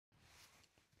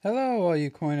Hello, all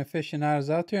you coin aficionados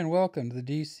out there, and welcome to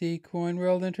the DC Coin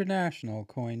World International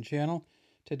Coin Channel.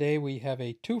 Today we have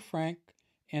a 2 franc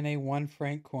and a 1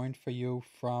 franc coin for you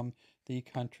from the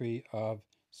country of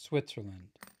Switzerland.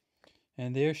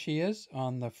 And there she is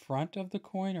on the front of the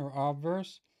coin, or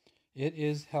obverse. It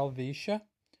is Helvetia,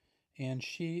 and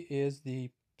she is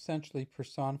the essentially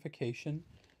personification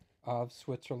of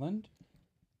Switzerland.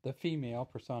 The female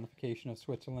personification of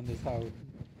Switzerland is how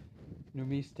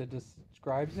Numista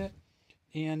describes it.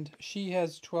 And she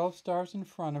has 12 stars in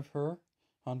front of her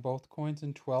on both coins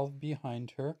and 12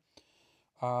 behind her.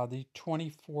 The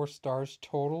 24 stars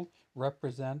total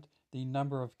represent the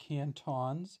number of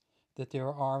cantons that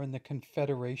there are in the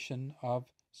Confederation of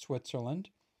Switzerland.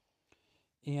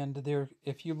 And there,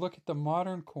 if you look at the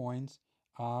modern coins,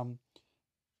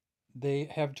 they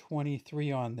have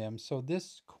 23 on them. So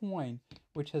this coin,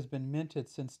 which has been minted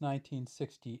since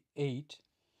 1968,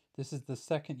 this is the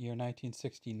second year,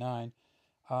 1969,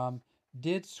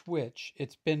 did switch.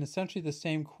 It's been essentially the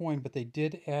same coin, but they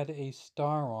did add a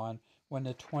star on when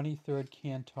the 23rd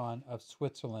canton of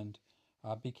Switzerland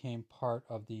became part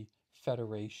of the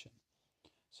Federation.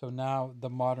 So now the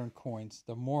modern coins,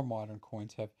 the more modern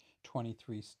coins, have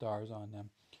 23 stars on them.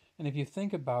 And if you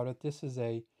think about it, this is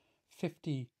a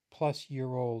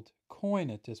 50-plus-year-old coin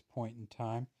at this point in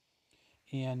time.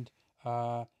 And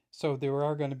so there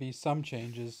are going to be some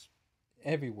changes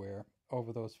everywhere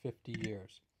over those 50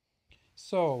 years.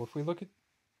 So if we look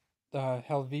at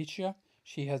Helvetia,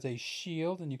 she has a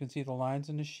shield, and you can see the lines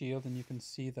in the shield, and you can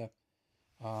see the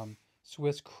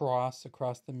Swiss cross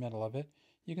across the middle of it.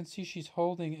 You can see she's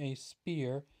holding a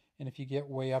spear, and if you get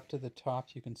way up to the top,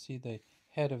 you can see the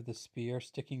head of the spear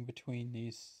sticking between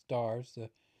these stars, the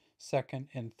second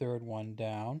and third one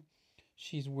down.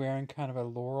 She's wearing kind of a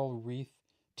laurel wreath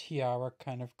tiara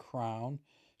kind of crown.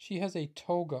 She has a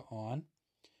toga on,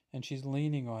 and she's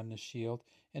leaning on the shield.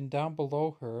 And down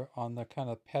below her on the kind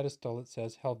of pedestal it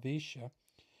says Helvetia.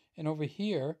 And over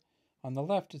here on the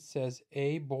left it says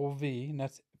A. Bovie, and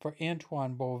that's for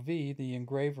Antoine Bovie, the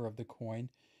engraver of the coin.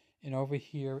 And over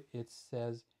here it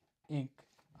says Inc,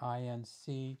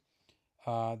 I-N-C.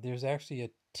 There's actually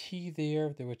a T there,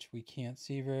 which we can't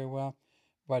see very well,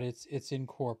 but it's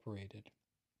incorporated.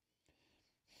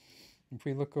 If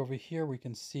we look over here, we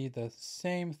can see the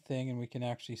same thing, and we can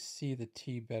actually see the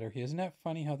T better here. Isn't that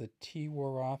funny how the T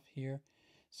wore off here?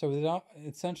 So it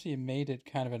essentially made it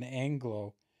kind of an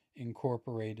Anglo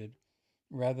incorporated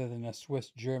rather than a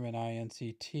Swiss-German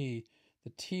INCT.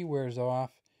 The T wears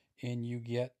off, and you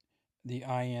get the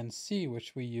INC,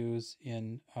 which we use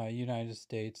in United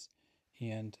States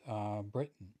and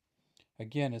Britain.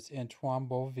 Again, it's Antoine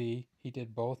Bovie. He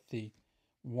did both the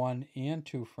 1 and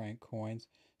 2 franc coins.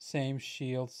 Same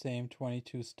shield, same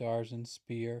 22 stars and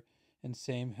spear, and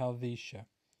same Helvetia.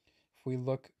 If we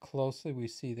look closely, we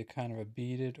see the kind of a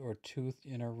beaded or toothed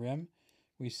inner rim.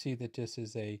 We see that this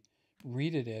is a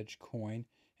reeded edge coin,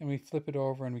 and we flip it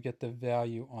over and we get the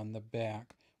value on the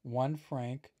back. 1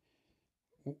 franc,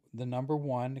 the number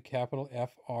 1, the capital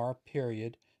FR,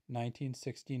 period,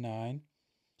 1969.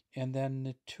 And then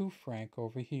the 2 franc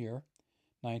over here,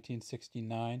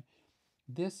 1969.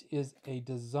 This is a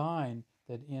design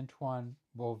that Antoine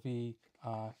Bovie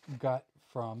got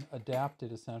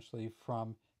adapted essentially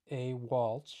from A.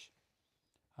 Walsh.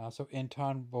 So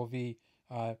Antoine Bovie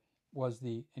was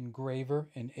the engraver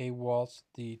and A. Walsh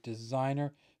the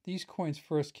designer. These coins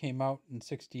first came out in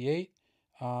 68,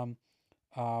 and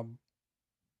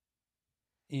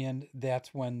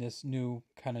that's when this new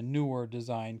kind of newer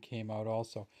design came out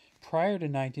also. Prior to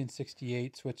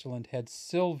 1968, Switzerland had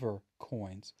silver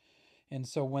coins. And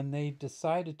so when they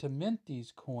decided to mint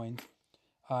these coins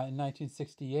in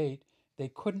 1968, they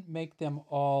couldn't make them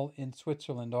all in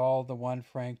Switzerland, all the 1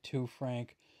 franc, 2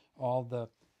 franc, all the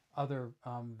other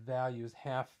values,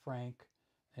 half franc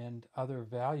and other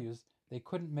values. They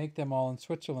couldn't make them all in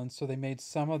Switzerland, so they made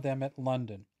some of them at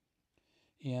London.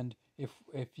 And if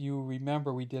you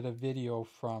remember, we did a video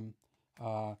from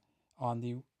on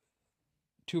the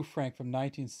 2 franc from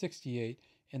 1968,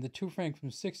 and the 2 franc from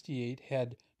 68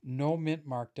 had no mint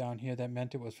mark down here. That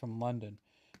meant it was from London.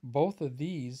 Both of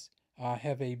these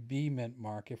have a B mint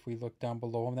mark. If we look down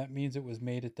below them, that means it was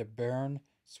made at the Bern,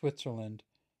 Switzerland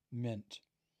mint.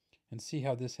 And see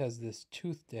how this has this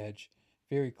toothed edge,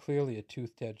 very clearly a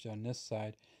toothed edge on this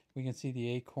side. We can see the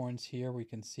acorns here. We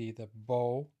can see the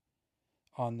bow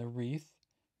on the wreath,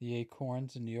 the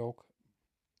acorns and the oak.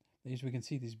 These, we can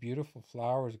see these beautiful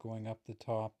flowers going up the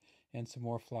top and some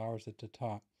more flowers at the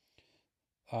top.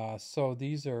 So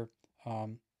these are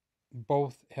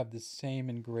both have the same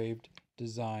engraved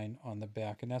design on the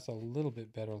back, and that's a little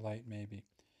bit better light maybe.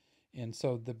 And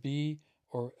so the B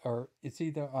or it's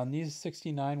either on these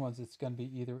 69 ones, it's going to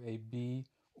be either a B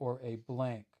or a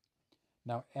blank.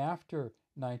 Now, after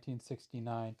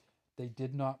 1969, they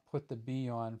did not put the B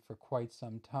on for quite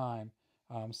some time.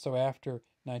 So after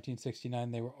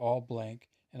 1969, they were all blank,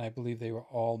 and I believe they were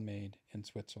all made in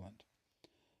Switzerland.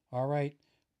 All right,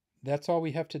 that's all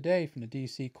we have today from the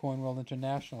DC Coin World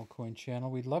International Coin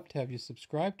Channel. We'd love to have you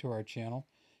subscribe to our channel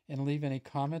and leave any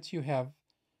comments you have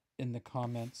in the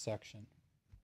comments section.